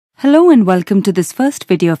Hello and welcome to this first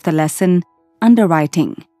video of the lesson,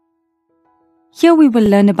 Underwriting. Here we will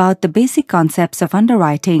learn about the basic concepts of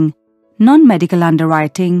underwriting, non-medical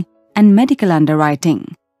underwriting, and medical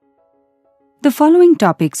underwriting. The following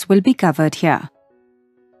topics will be covered here.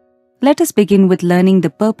 Let us begin with learning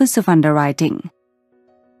the purpose of underwriting.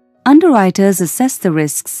 Underwriters assess the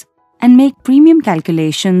risks and make premium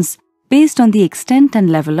calculations based on the extent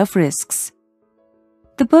and level of risks.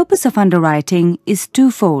 The purpose of underwriting is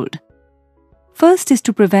twofold. First is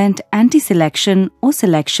to prevent anti-selection or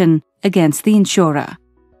selection against the insurer.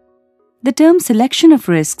 The term selection of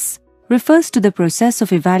risks refers to the process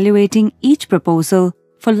of evaluating each proposal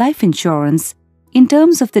for life insurance in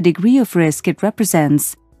terms of the degree of risk it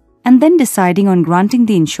represents and then deciding on granting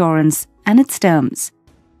the insurance and its terms.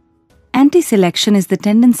 Anti-selection is the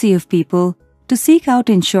tendency of people to seek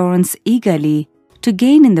out insurance eagerly to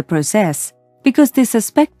gain in the process because they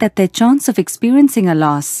suspect that their chance of experiencing a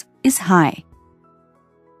loss is high.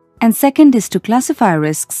 And second is to classify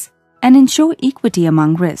risks and ensure equity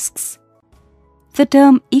among risks. The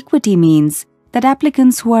term equity means that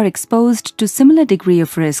applicants who are exposed to similar degree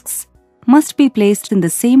of risks must be placed in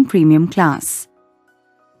the same premium class.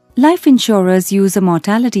 Life insurers use a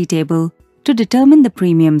mortality table to determine the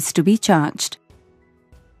premiums to be charged.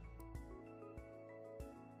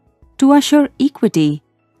 To assure equity,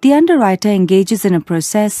 the underwriter engages in a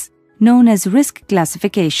process known as risk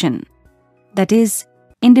classification. That is,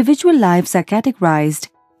 individual lives are categorized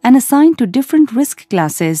and assigned to different risk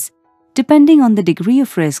classes depending on the degree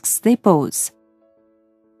of risks they pose.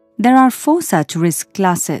 There are 4 such risk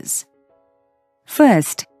classes.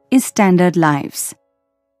 First is standard lives.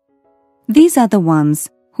 These are the ones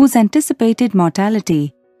whose anticipated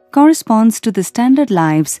mortality corresponds to the standard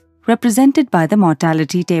lives represented by the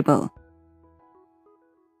mortality table.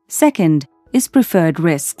 Second is preferred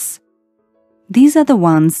risks. These are the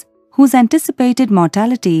ones whose anticipated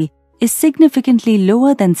mortality is significantly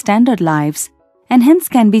lower than standard lives and hence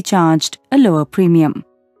can be charged a lower premium.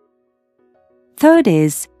 Third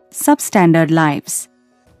is substandard lives.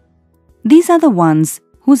 These are the ones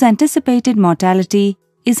whose anticipated mortality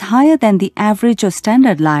is higher than the average or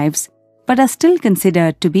standard lives but are still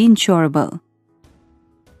considered to be insurable.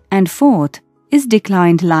 And fourth is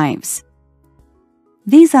declined lives.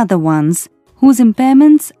 These are the ones whose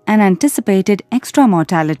impairments and anticipated extra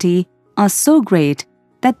mortality are so great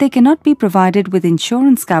that they cannot be provided with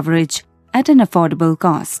insurance coverage at an affordable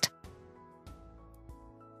cost.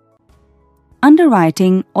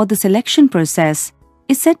 Underwriting or the selection process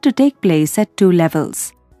is said to take place at 2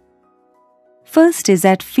 levels. First is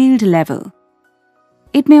at field level.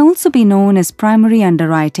 It may also be known as primary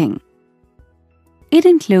underwriting. It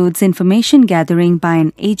includes information gathering by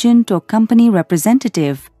an agent or company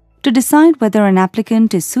representative to decide whether an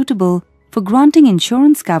applicant is suitable for granting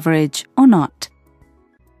insurance coverage or not.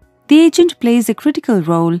 The agent plays a critical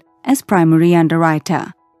role as primary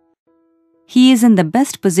underwriter. He is in the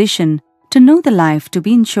best position to know the life to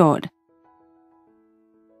be insured.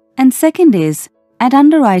 And second is at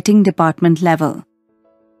underwriting department level.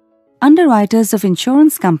 Underwriters of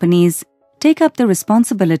insurance companies take up the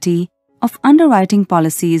responsibility of underwriting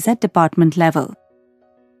policies at department level.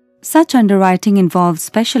 Such underwriting involves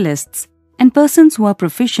specialists and persons who are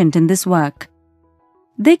proficient in this work.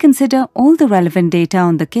 They consider all the relevant data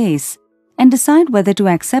on the case and decide whether to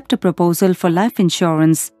accept a proposal for life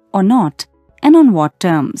insurance or not and on what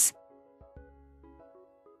terms.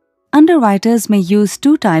 Underwriters may use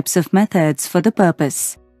 2 types of methods for the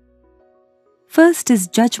purpose. First is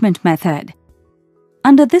judgment method.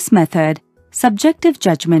 Under this method, subjective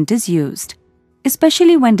judgment is used,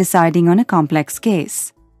 especially when deciding on a complex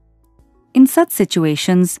case. In such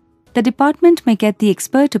situations, the department may get the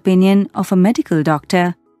expert opinion of a medical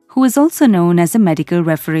doctor who is also known as a medical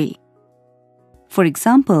referee. For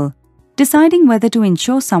example, deciding whether to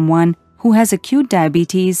insure someone who has acute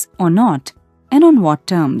diabetes or not and on what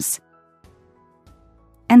terms.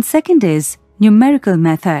 And second is numerical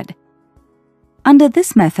method. Under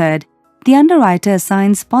this method, the underwriter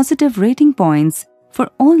assigns positive rating points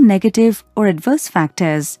for all negative or adverse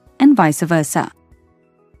factors and vice versa.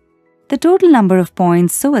 The total number of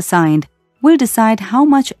points so assigned will decide how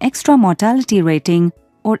much extra mortality rating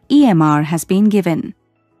or EMR has been given.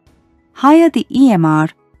 Higher the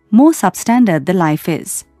EMR, more substandard the life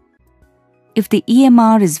is. If the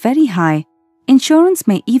EMR is very high, insurance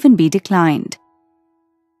may even be declined.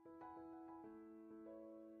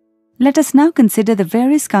 Let us now consider the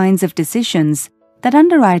various kinds of decisions that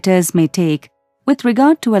underwriters may take with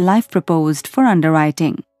regard to a life proposed for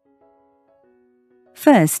underwriting.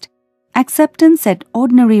 First, acceptance at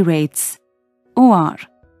ordinary rates, OR.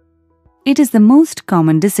 It is the most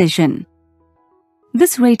common decision.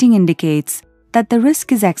 This rating indicates that the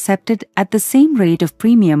risk is accepted at the same rate of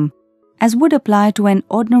premium as would apply to an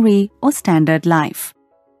ordinary or standard life.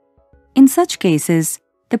 In such cases,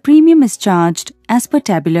 the premium is charged as per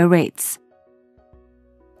tabular rates.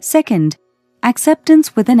 Second,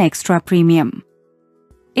 acceptance with an extra premium.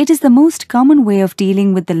 It is the most common way of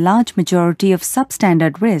dealing with the large majority of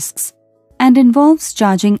substandard risks and involves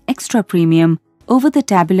charging extra premium over the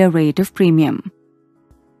tabular rate of premium.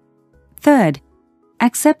 Third,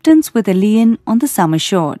 acceptance with a lien on the sum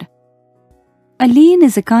assured. A lien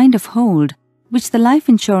is a kind of hold which the life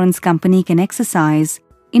insurance company can exercise,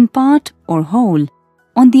 in part or whole,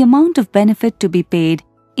 on the amount of benefit to be paid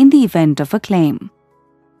in the event of a claim.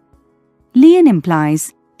 Lien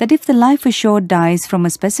implies that if the life assured dies from a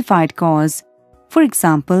specified cause, for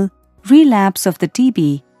example, relapse of the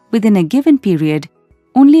TB within a given period,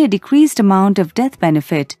 only a decreased amount of death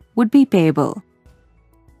benefit would be payable.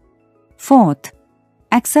 Fourth,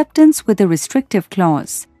 acceptance with a restrictive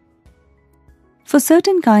clause. For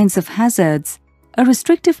certain kinds of hazards, a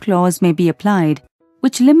restrictive clause may be applied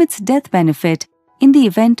which limits death benefit in the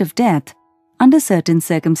event of death under certain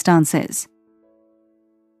circumstances.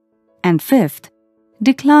 And fifth,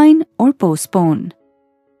 decline or postpone.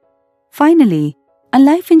 Finally, a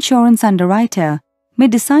life insurance underwriter may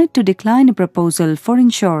decide to decline a proposal for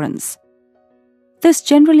insurance. This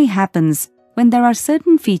generally happens when there are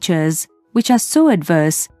certain features which are so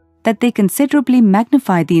adverse that they considerably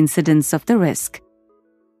magnify the incidence of the risk.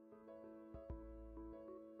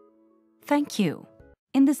 Thank you.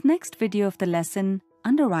 In this next video of the lesson,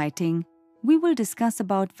 Underwriting, we will discuss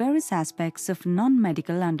about various aspects of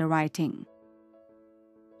non-medical underwriting.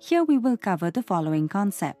 Here we will cover the following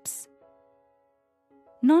concepts.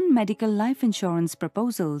 Non-medical life insurance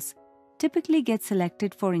proposals typically get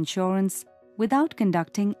selected for insurance without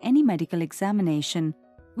conducting any medical examination,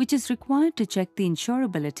 which is required to check the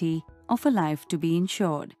insurability of a life to be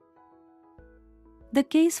insured. The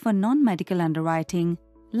case for non-medical underwriting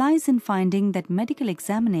lies in finding that medical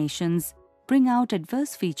examinations bring out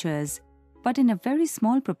adverse features, but in a very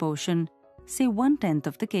small proportion, say 1/10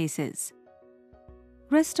 of the cases.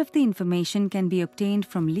 Rest of the information can be obtained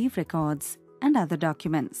from leave records and other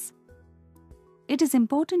documents. It is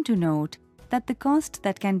important to note that the cost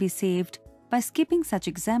that can be saved by skipping such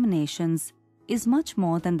examinations is much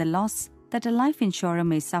more than the loss that a life insurer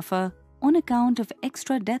may suffer on account of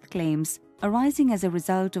extra death claims arising as a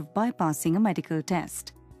result of bypassing a medical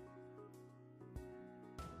test.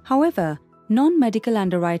 However, non-medical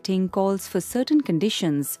underwriting calls for certain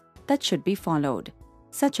conditions that should be followed,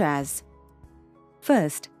 such as: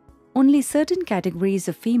 first, only certain categories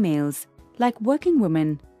of females, like working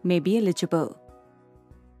women, may be eligible.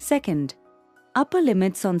 Second, upper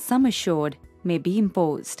limits on sum assured may be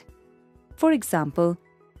imposed. For example,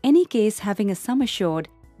 any case having a sum assured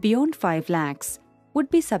beyond 5 lakhs would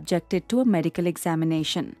be subjected to a medical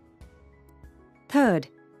examination. Third,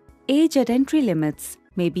 age at entry limits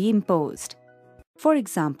may be imposed. For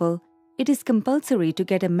example, it is compulsory to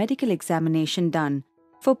get a medical examination done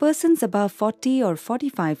for persons above 40 or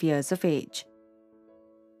 45 years of age.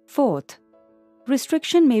 Fourth,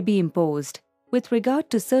 restriction may be imposed with regard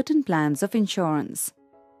to certain plans of insurance.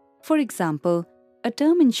 For example, a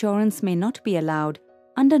term insurance may not be allowed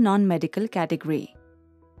under non-medical category.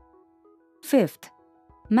 Fifth,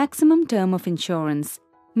 maximum term of insurance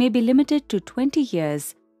may be limited to 20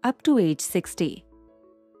 years up to age 60.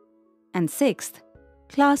 And sixth,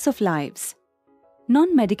 class of lives.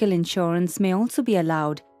 Non-medical insurance may also be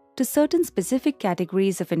allowed to certain specific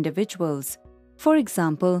categories of individuals, for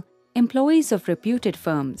example, employees of reputed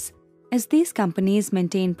firms, as these companies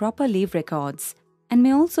maintain proper leave records and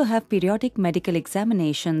may also have periodic medical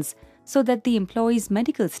examinations so that the employee's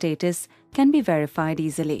medical status can be verified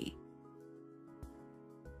easily.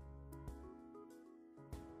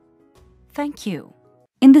 Thank you.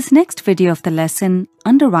 In this next video of the lesson,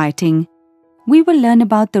 Underwriting, we will learn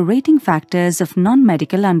about the rating factors of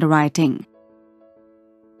non-medical underwriting.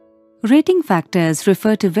 Rating factors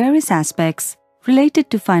refer to various aspects related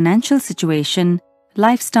to financial situation,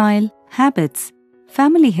 lifestyle, habits,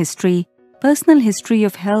 family history, personal history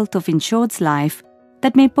of health of insured's life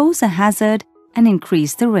that may pose a hazard and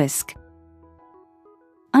increase the risk.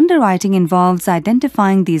 Underwriting involves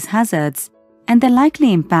identifying these hazards and their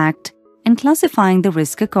likely impact and classifying the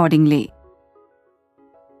risk accordingly.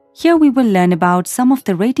 Here we will learn about some of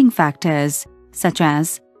the rating factors, such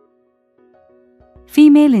as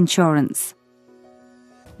female insurance,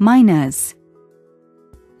 minors,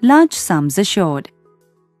 large sums assured,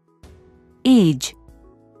 age,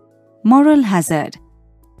 moral hazard,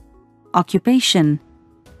 occupation,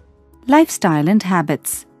 lifestyle and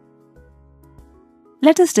habits.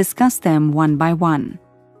 Let us discuss them one by one.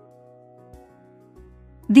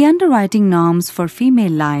 The underwriting norms for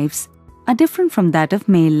female lives are different from that of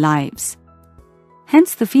male lives.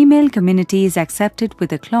 Hence, the female community is accepted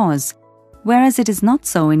with a clause, whereas it is not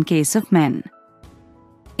so in case of men.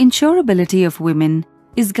 Insurability of women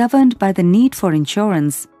is governed by the need for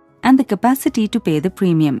insurance and the capacity to pay the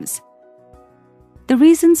premiums. The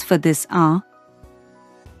reasons for this are: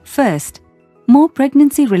 first, more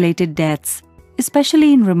pregnancy-related deaths,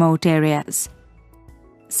 especially in remote areas.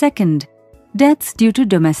 Second, deaths due to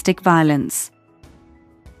domestic violence.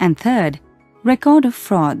 And third, record of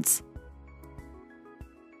frauds.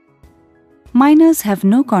 Minors have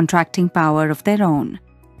no contracting power of their own.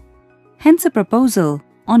 Hence, a proposal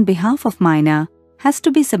on behalf of minor has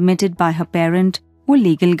to be submitted by her parent or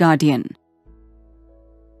legal guardian.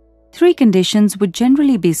 3 conditions would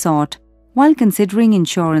generally be sought while considering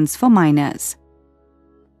insurance for minors.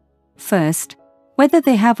 First, whether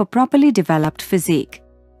they have a properly developed physique,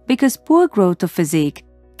 because poor growth of physique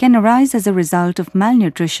can arise as a result of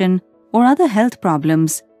malnutrition or other health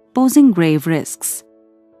problems posing grave risks.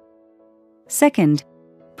 Second,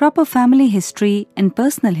 proper family history and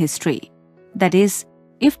personal history. That is,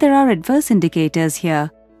 if there are adverse indicators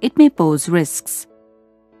here, it may pose risks.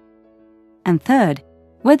 And third,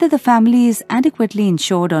 whether the family is adequately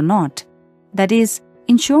insured or not. That is,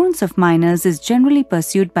 insurance of minors is generally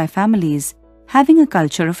pursued by families having a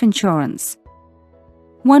culture of insurance.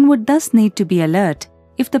 One would thus need to be alert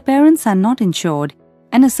if the parents are not insured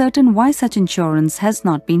and ascertain why such insurance has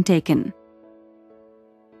not been taken.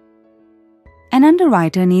 An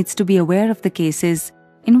underwriter needs to be aware of the cases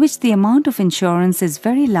in which the amount of insurance is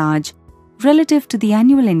very large relative to the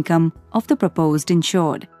annual income of the proposed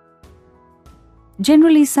insured.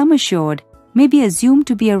 Generally, sum assured may be assumed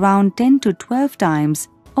to be around 10 to 12 times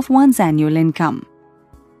of one's annual income.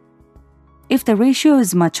 If the ratio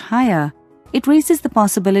is much higher, it raises the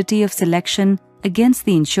possibility of selection against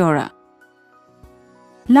the insurer.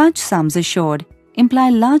 Large sums assured imply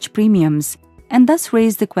large premiums and thus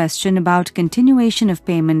raise the question about continuation of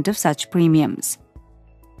payment of such premiums.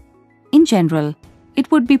 In general,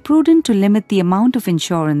 it would be prudent to limit the amount of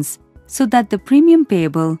insurance so that the premium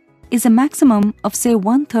payable is a maximum of, say,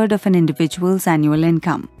 1/3 of an individual's annual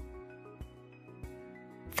income.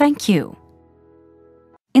 Thank you.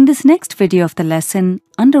 In this next video of the lesson,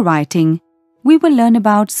 Underwriting, we will learn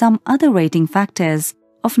about some other rating factors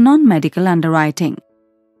of non-medical underwriting.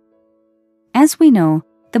 As we know,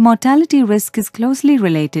 the mortality risk is closely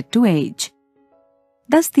related to age.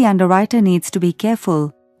 Thus, the underwriter needs to be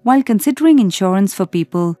careful while considering insurance for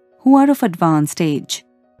people who are of advanced age.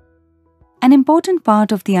 An important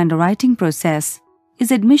part of the underwriting process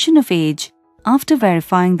is admission of age after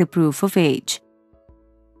verifying the proof of age.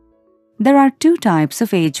 There are 2 types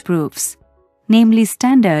of age proofs, namely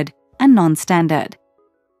standard and non-standard.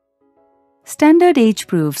 Standard age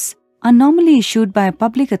proofs are normally issued by a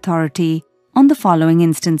public authority on the following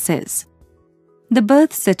instances: the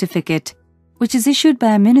birth certificate, which is issued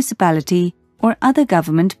by a municipality or other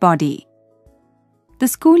government body; the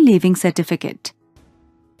school leaving certificate;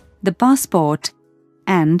 the passport;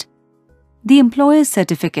 and the employer's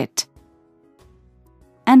certificate.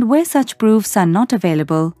 And where such proofs are not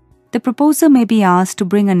available, the proposer may be asked to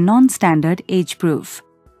bring a non-standard age proof.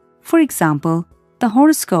 For example, the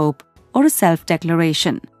horoscope or a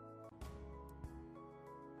self-declaration.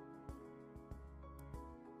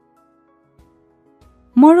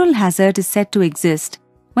 Moral hazard is said to exist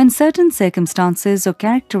when certain circumstances or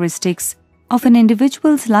characteristics of an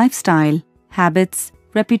individual's lifestyle, habits,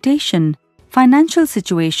 reputation, financial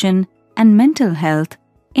situation, and mental health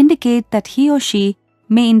indicate that he or she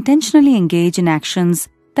may intentionally engage in actions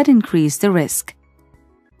that increase the risk.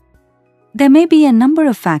 There may be a number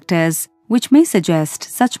of factors which may suggest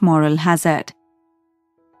such moral hazard.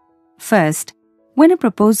 First, when a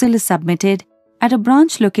proposal is submitted at a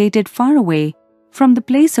branch located far away from the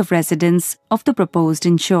place of residence of the proposed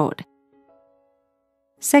insured.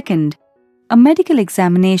 Second, a medical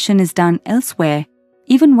examination is done elsewhere,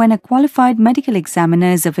 even when a qualified medical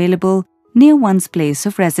examiner is available near one's place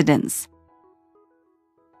of residence.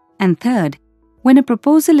 And third, when a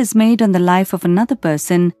proposal is made on the life of another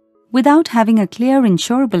person without having a clear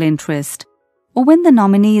insurable interest, or when the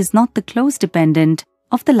nominee is not the close dependent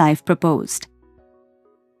of the life proposed.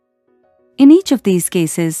 In each of these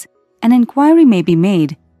cases, an inquiry may be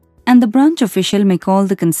made, and the branch official may call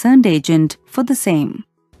the concerned agent for the same.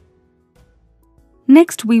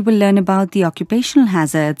 Next, we will learn about the occupational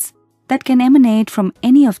hazards that can emanate from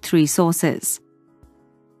any of 3 sources.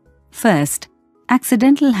 First,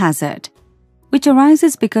 accidental hazard. which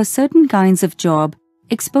arises because certain kinds of job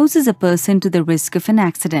exposes a person to the risk of an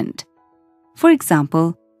accident. For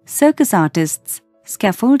example, circus artists,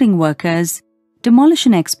 scaffolding workers,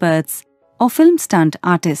 demolition experts, or film stunt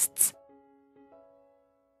artists.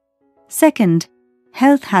 Second,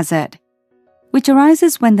 health hazard, which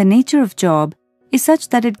arises when the nature of job is such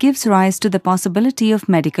that it gives rise to the possibility of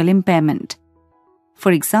medical impairment.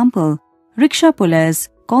 For example, rickshaw pullers,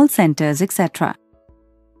 call centers, etc.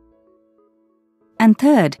 And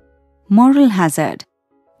third, moral hazard,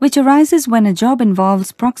 which arises when a job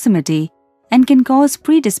involves proximity and can cause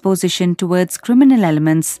predisposition towards criminal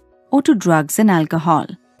elements or to drugs and alcohol.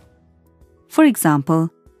 For example,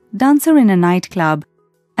 dancer in a nightclub,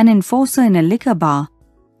 an enforcer in a liquor bar,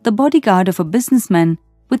 the bodyguard of a businessman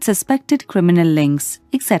with suspected criminal links,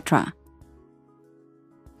 etc.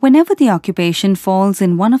 Whenever the occupation falls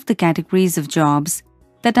in one of the categories of jobs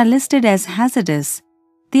that are listed as hazardous,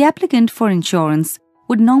 the applicant for insurance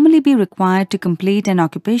would normally be required to complete an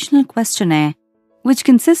occupational questionnaire which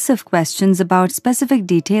consists of questions about specific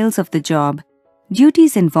details of the job,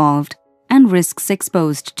 duties involved, and risks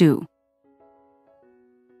exposed to.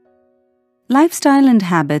 Lifestyle and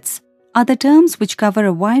habits are the terms which cover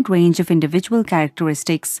a wide range of individual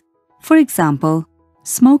characteristics, for example,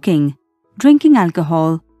 smoking, drinking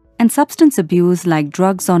alcohol, and substance abuse like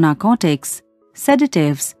drugs or narcotics,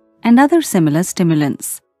 sedatives, and other similar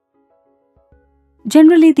stimulants.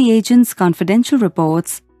 Generally, the agent's confidential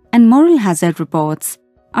reports and moral hazard reports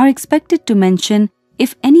are expected to mention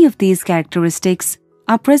if any of these characteristics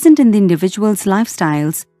are present in the individual's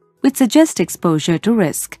lifestyles which suggest exposure to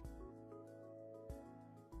risk.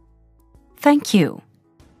 Thank you.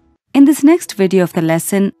 In this next video of the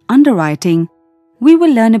lesson, Underwriting, we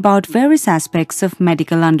will learn about various aspects of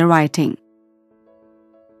medical underwriting.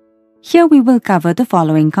 Here we will cover the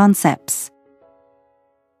following concepts.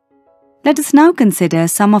 Let us now consider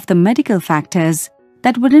some of the medical factors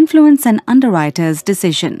that would influence an underwriter's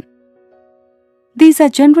decision. These are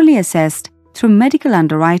generally assessed through medical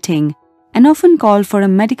underwriting and often called for a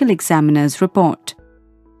medical examiner's report.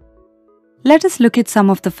 Let us look at some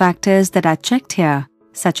of the factors that are checked here,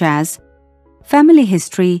 such as family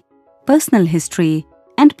history, personal history,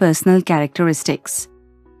 and personal characteristics.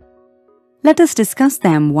 Let us discuss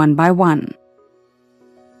them one by one.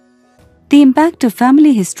 The impact of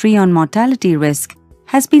family history on mortality risk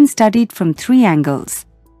has been studied from 3 angles.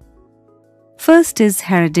 First is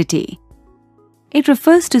heredity. It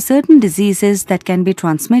refers to certain diseases that can be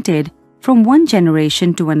transmitted from one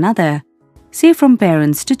generation to another, say from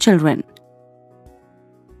parents to children.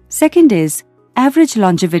 Second is average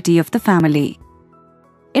longevity of the family.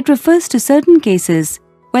 It refers to certain cases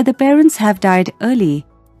where the parents have died early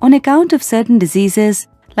on account of certain diseases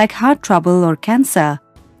like heart trouble or cancer,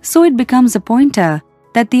 so it becomes a pointer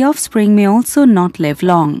that the offspring may also not live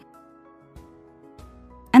long.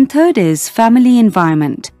 And third is family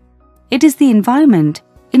environment. It is the environment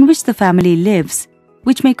in which the family lives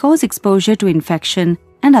which may cause exposure to infection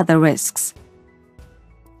and other risks.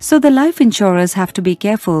 So the life insurers have to be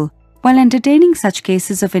careful while entertaining such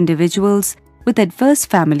cases of individuals with adverse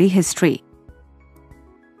family history.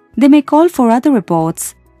 They may call for other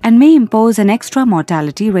reports and may impose an extra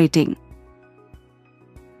mortality rating.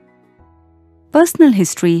 Personal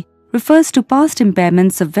history refers to past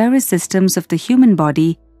impairments of various systems of the human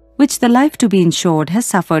body which the life to be insured has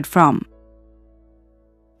suffered from.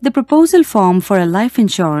 The proposal form for a life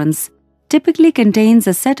insurance typically contains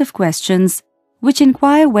a set of questions which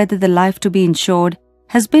inquire whether the life to be insured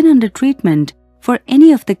has been under treatment for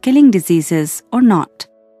any of the killing diseases or not.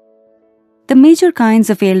 The major kinds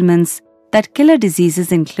of ailments that killer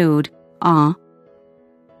diseases include are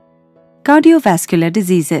cardiovascular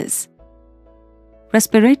diseases,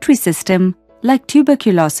 respiratory system like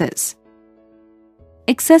tuberculosis,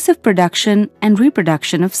 excessive production and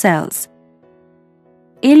reproduction of cells,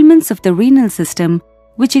 ailments of the renal system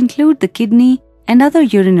which include the kidney and other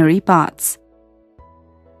urinary parts,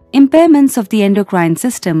 impairments of the endocrine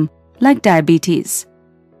system like diabetes,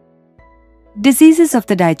 diseases of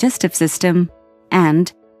the digestive system,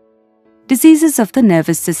 and diseases of the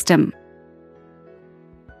nervous system.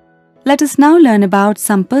 Let us now learn about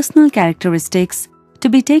some personal characteristics to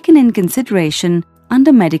be taken in consideration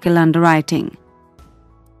under medical underwriting.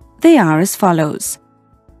 They are as follows.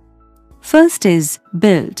 First is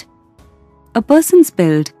build. A person's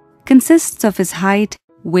build consists of his height,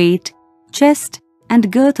 weight, chest,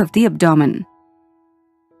 and girth of the abdomen.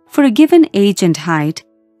 For a given age and height,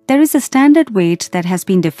 there is a standard weight that has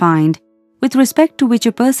been defined with respect to which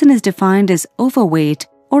a person is defined as overweight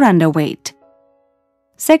or underweight.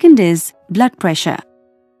 Second is blood pressure.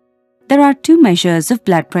 There are 2 measures of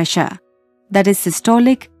blood pressure, that is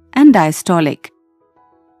systolic and diastolic.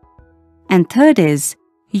 And third is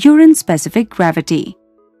urine-specific gravity.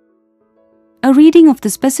 A reading of the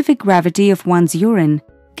specific gravity of one's urine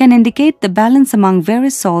can indicate the balance among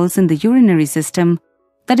various salts in the urinary system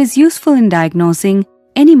that is useful in diagnosing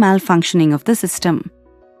any malfunctioning of the system.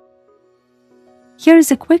 Here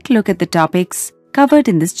is a quick look at the topics covered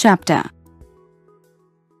in this chapter.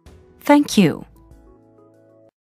 Thank you.